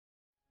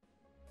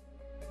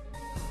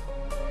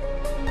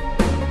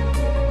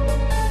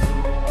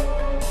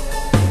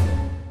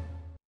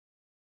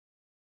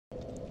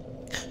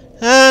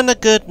And a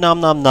good nom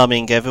nom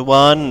nomming,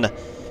 everyone.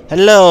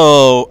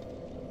 Hello.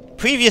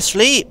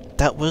 Previously,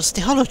 that was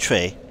the hollow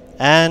tree,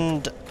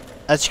 and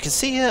as you can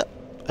see here,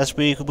 as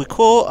we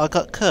recall, I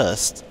got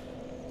cursed,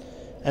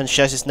 and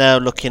Shaz is now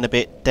looking a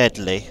bit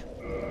deadly,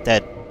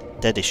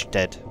 deadish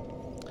dead.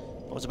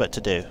 What was I about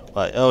to do?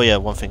 Right. Oh yeah,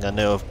 one thing I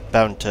know I've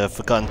bound to have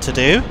forgotten to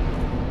do.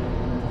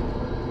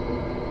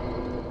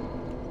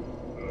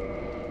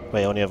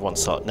 Wait, I only have one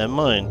slot. Never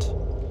mind.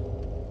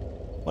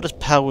 What does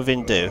Power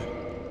Within do?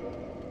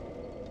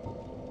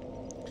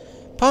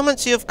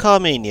 Pyromancy of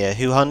Carmenia,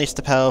 who harnessed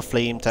the power of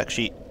flame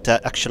to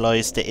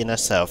actualize the inner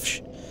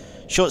self.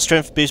 Short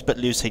strength boost but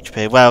lose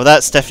HP. Wow,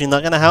 that's definitely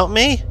not going to help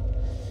me.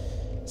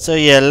 So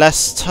yeah,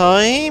 last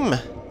time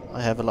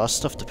I have a lot of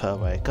stuff to put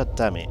away. God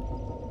damn it.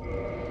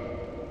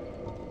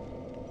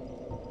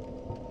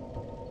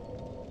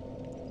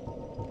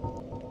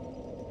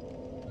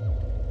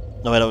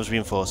 No, wait, that was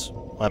reinforced.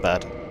 My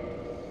bad.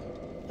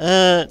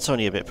 It's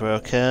only a bit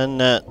broken.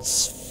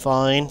 That's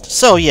fine.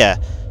 So yeah.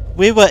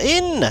 We were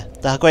in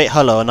the Great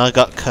Hollow and I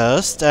got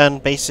cursed,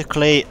 and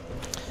basically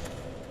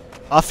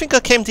I think I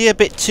came here a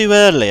bit too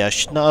early. I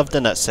should not have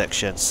done that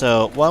section.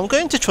 So what I'm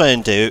going to try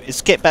and do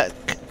is get back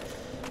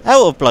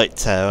out of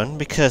Blighttown,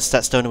 because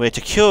that's the only way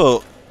to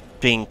cure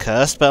being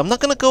cursed, but I'm not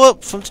going to go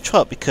up from the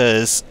top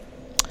because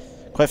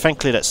quite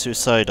frankly that's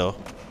suicidal.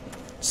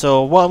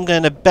 So what I'm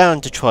going to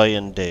bound to try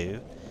and do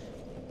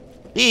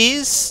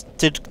is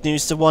to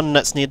use the one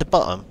that's near the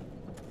bottom,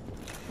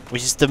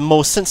 which is the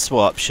most sensible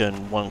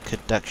option one could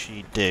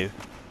actually do.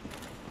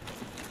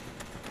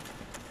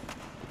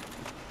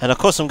 And of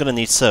course I'm going to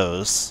need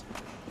souls.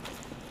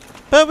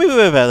 But we will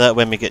worry about that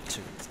when we get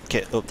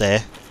up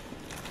there.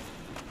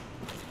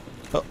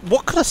 But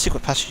what kind of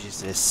secret passage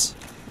is this?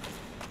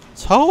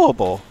 It's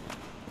horrible.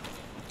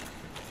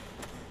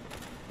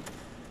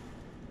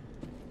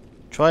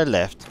 Try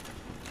left.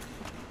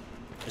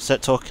 Is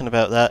that talking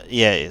about that?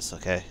 Yeah, it is.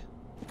 Okay.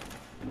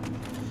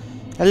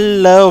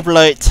 Hello,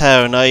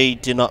 Blighttown. I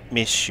do not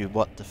miss you.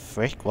 What the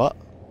frick? What?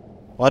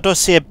 Why do I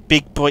see a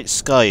big bright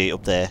sky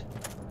up there?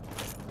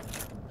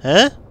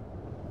 Huh?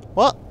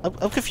 What?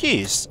 I'm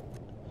confused.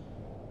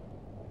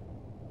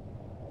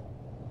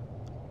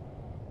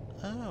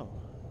 Oh.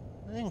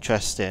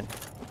 Interesting.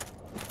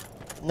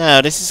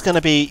 Now, this is going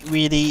to be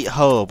really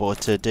horrible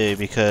to do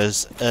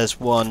because, as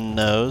one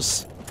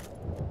knows,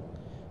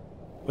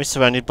 we're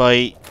surrounded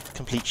by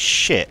complete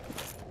shit.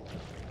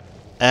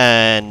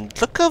 And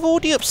look, I've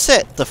already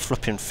upset the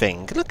flipping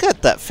thing. Look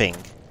at that thing.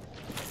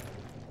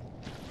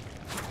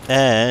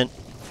 And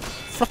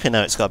flipping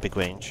out, it's got a big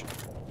range.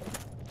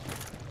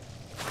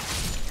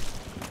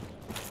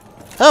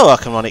 Oh, I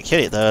can run it, kill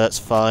it though, that's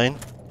fine.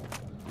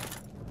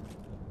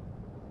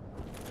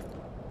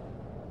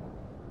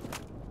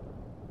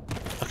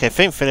 Okay,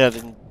 thankfully I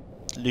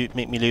didn't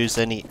make me lose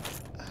any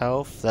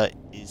health. That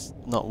is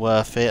not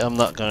worth it. I'm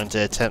not going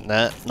to attempt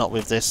that. Not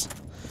with this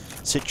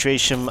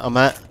situation I'm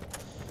at.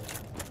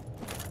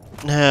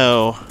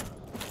 Now,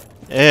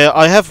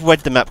 I have read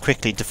the map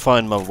quickly to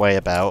find my way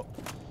about.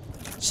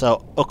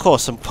 So, of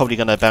course, I'm probably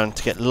going to bound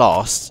to get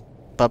lost.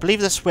 But I believe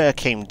that's where I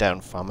came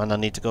down from, and I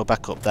need to go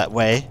back up that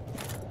way.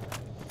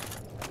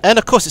 And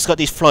of course, it's got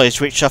these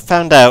flies, which I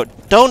found out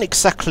don't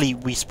exactly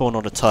respawn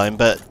all the time,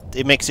 but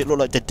it makes it look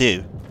like they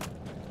do.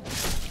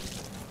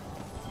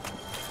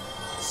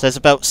 So there's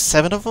about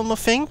 7 of them, I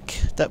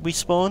think, that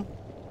respawn.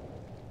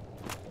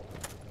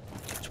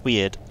 It's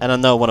weird. And I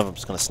know one of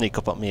them's going to sneak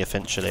up on me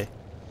eventually.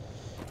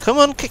 Come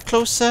on, get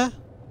closer.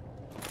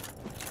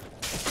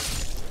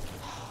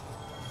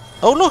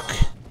 Oh, look!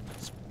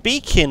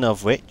 Speaking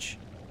of which,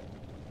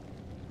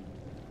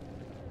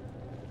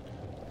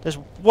 there's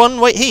one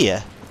right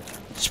here.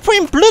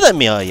 Spraying blood at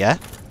me, are ya?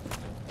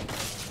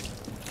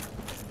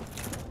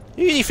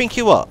 Who do you think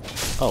you are?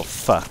 Oh,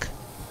 fuck.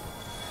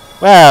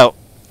 Well,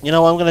 you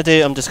know what I'm gonna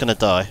do? I'm just gonna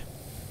die.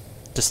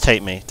 Just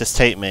take me. Just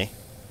take me.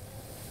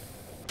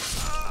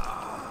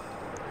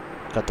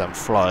 Goddamn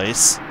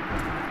flies.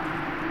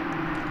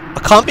 I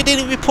can't be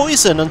dealing with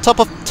poison on top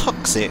of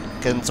toxic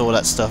and all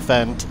that stuff,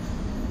 and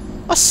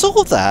I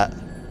saw that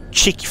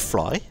cheeky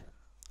fly.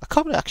 I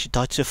can't believe I actually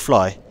died to a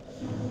fly.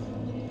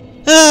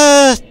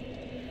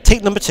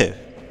 Take number 2.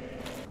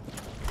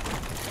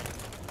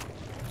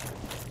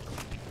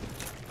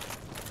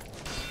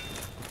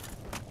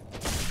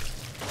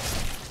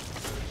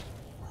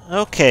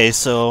 Okay,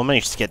 so I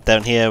managed to get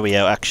down here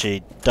without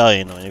actually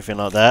dying or anything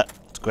like that.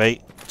 It's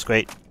great. It's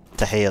great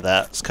to hear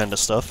that kind of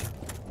stuff.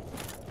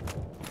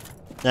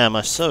 Now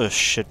my source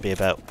should be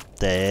about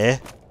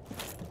there.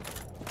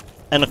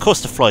 And of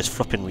course the flies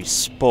flopping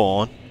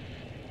respawn.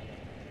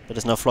 But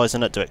there's no flies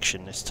in that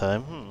direction this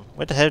time.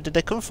 Where the hell did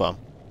they come from?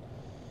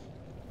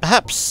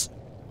 Perhaps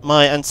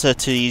my answer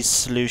to these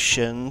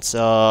solutions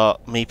are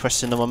me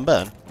pressing the one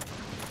button.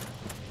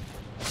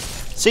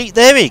 See,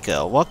 there we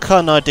go. Why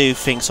can't I do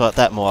things like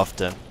that more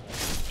often?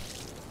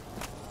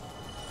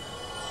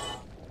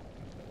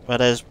 Well,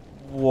 there's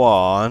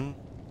one.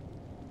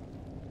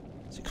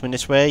 Is it coming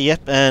this way?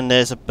 Yep, and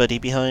there's a buddy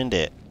behind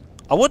it.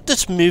 I would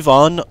just move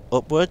on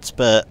upwards,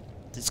 but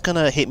It's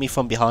gonna hit me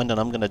from behind and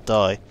I'm gonna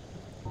die.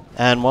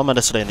 And why am I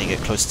just letting it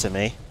get close to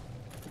me?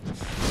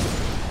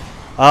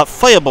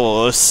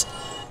 Fireballs!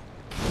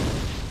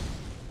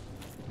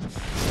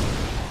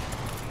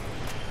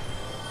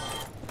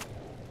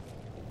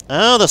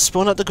 Oh, they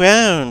spawn at the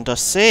ground, I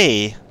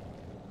see.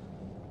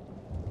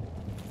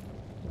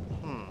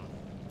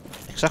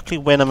 Exactly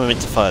when am I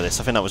meant to fire this?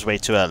 I think that was way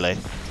too early.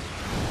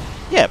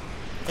 Yep,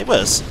 it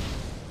was.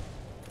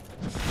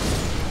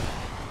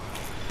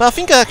 But I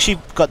think I actually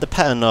got the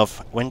pattern of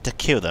when to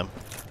kill them.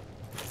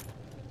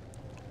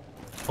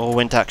 Or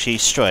when to actually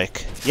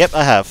strike. Yep,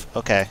 I have.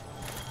 Okay.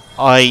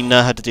 I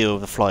know how to deal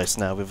with the flies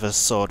now with a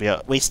sword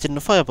without wasting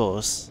the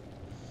fireballs.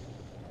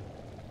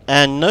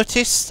 And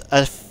notice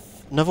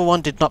another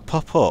one did not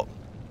pop up.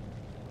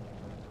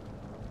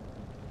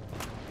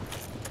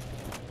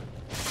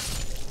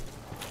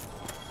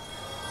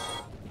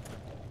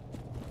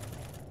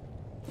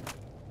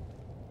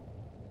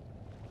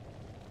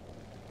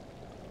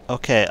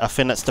 Okay, I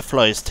think that's the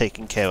flies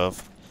taken care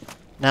of.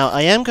 Now,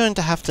 I am going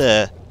to have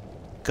to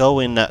go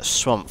in that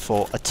swamp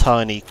for a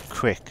tiny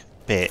quick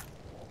bit.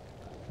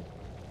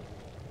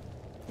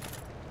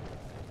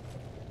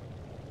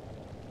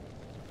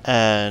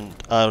 And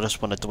I just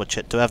want to double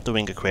check. Do I have the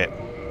wing equipped?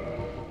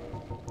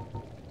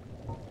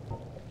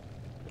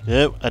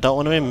 No, I don't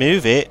want to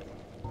remove it.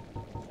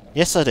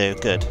 Yes, I do.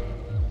 Good.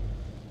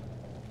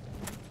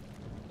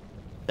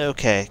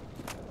 Okay.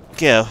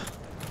 Go.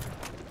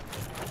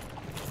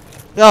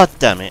 God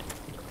damn it.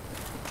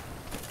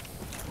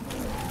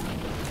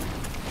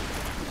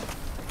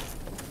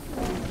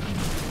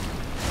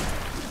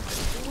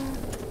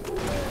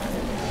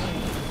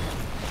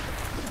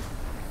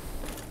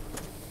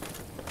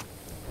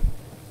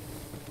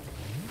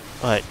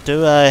 Right,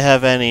 do I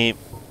have any...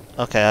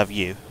 Okay, I have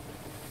you.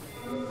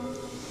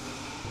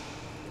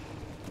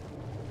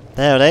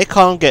 Now, they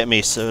can't get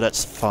me, so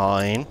that's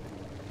fine.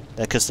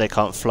 Because they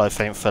can't fly,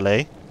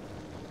 thankfully.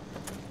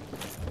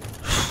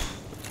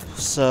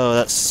 So,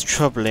 that's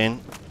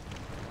troubling.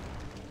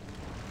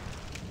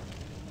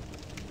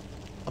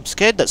 I'm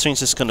scared that something's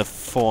just gonna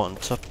fall on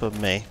top of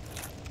me.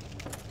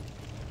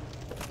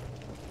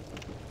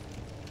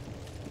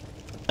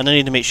 And I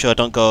need to make sure I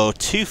don't go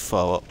too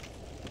far up.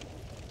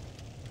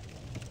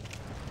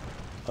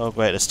 Oh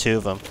great, there's two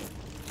of them.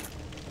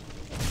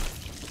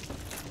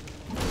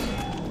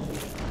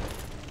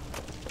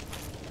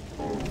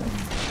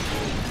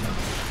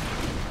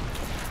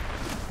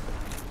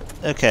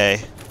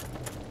 Okay.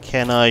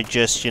 Can I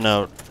just, you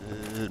know,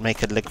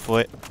 make a lick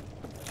for it?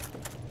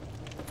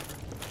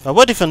 Oh,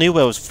 what if I knew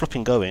where I was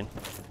flipping going?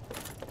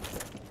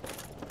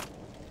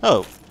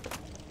 Oh.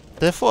 Did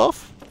they fall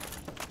off?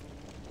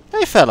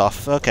 They fell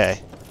off,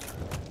 okay.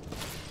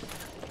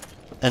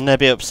 And they'll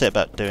be upset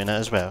about doing that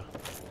as well.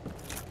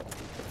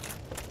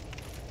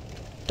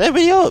 They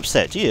really are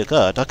upset, dear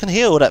God. I can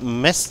hear all that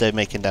mess they're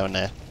making down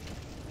there.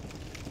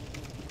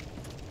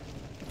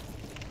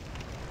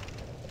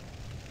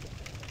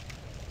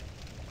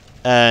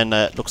 And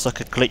looks like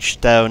a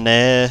glitch down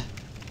there.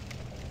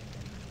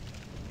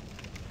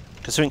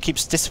 Because something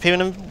keeps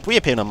disappearing and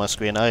reappearing on my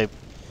screen. I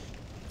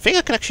think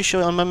I can actually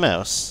show it on my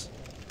mouse.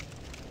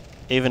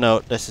 Even though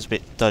this is a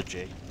bit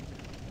dodgy.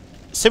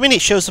 Assuming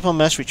it shows up on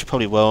mouse, which it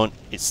probably won't,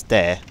 it's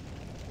there.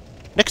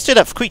 Next to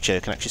that creature,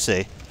 you can actually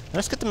see.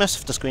 Let's get the mouse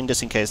off the screen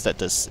just in case that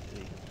does.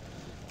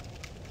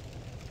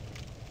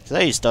 So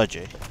that is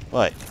dodgy.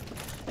 Right.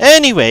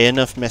 Anyway,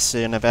 enough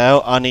messing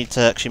about. I need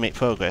to actually make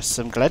progress.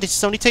 I'm glad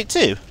it's only take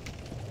two.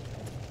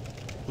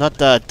 Not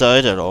that I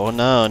died at all.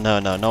 No, no,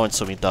 no. No one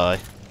saw me die.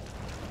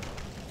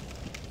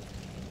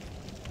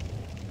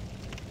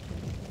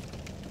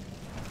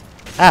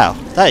 Ow.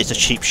 That is a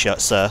cheap shot,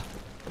 sir.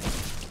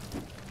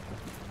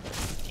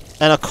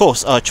 And of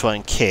course, I try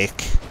and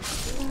kick.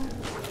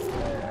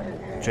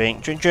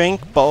 Drink, drink,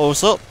 drink.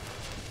 Bottles up.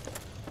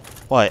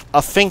 Right, I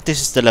think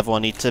this is the level I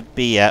need to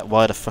be at.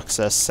 Why the fuck's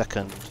there a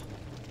second?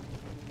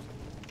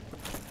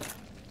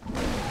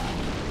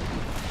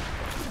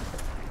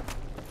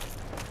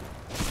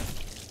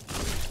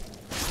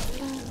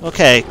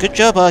 Okay, good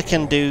job I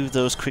can do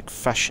those quick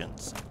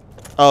fashions.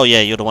 Oh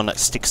yeah, you're the one that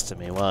sticks to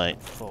me, right,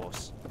 of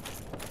course.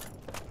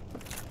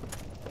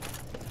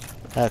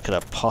 How could I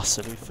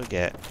possibly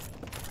forget?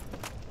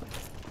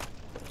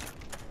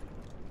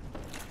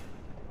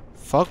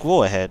 Fog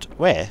wall ahead.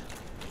 Where?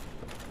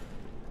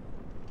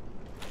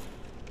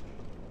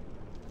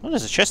 Oh,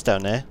 there's a chest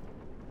down there.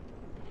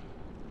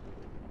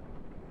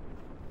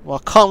 Well,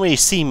 I can't really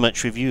see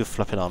much with you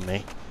flipping on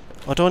me.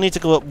 Or do I need to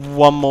go up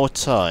one more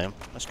time?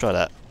 Let's try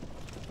that.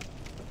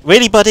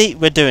 Really, buddy?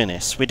 We're doing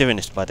this. We're doing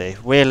this, buddy.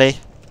 Really?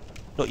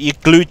 Look, you're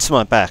glued to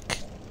my back.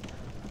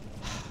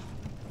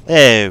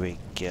 There we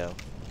go.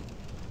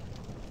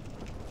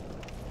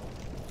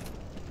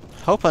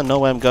 Hope I know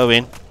where I'm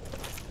going.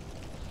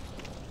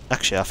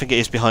 Actually, I think it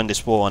is behind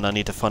this wall, and I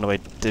need to find a way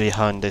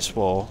behind this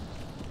wall.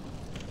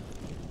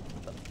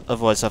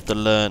 Otherwise, I have to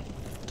learn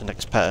the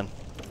next pattern.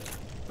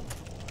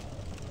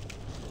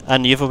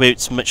 And the other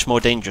route's much more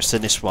dangerous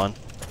than this one.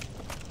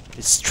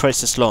 It's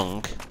twice as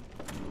long.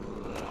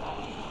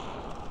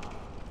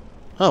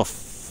 Oh,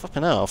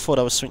 fucking hell, I thought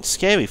that was something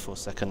scary for a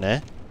second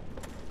there.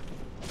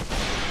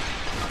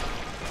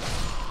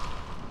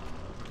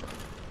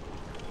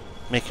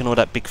 Making all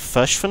that big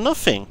fuss for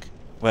nothing.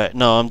 Right,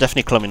 no, I'm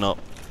definitely climbing up.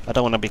 I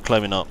don't want to be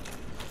climbing up.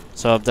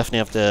 So I'll definitely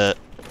have to...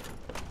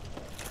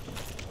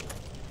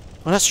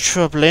 Well, that's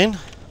troubling.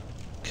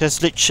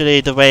 Because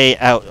literally the way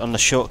out on the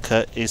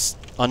shortcut is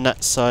on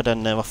that side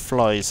and there are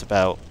flies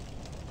about.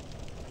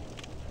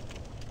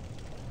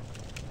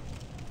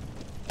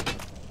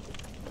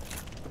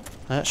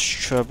 That's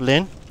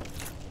troubling.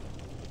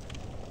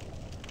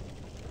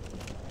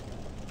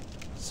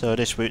 So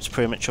this route's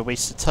pretty much a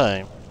waste of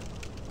time.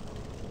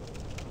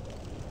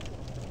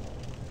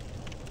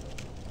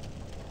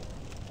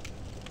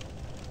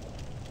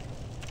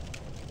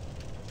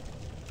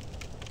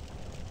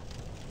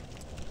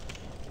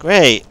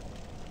 Great!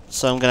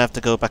 So I'm gonna have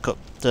to go back up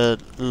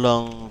the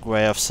long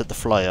way I've set the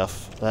fly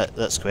off.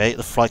 That's great.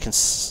 The fly can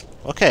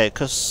okay,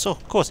 because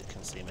of course it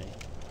can see me.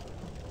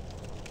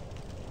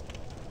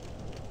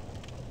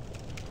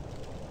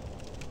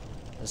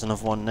 There's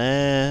another one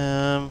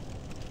there.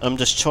 I'm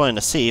just trying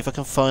to see if I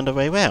can find a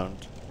way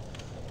round.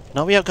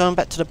 No, we are going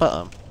back to the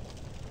bottom.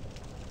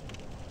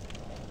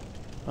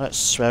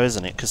 That's rare,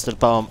 isn't it? Because the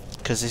bottom,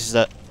 because this is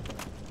a...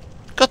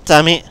 God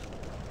damn it!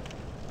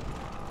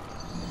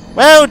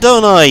 Well,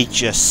 don't I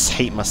just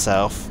hate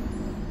myself?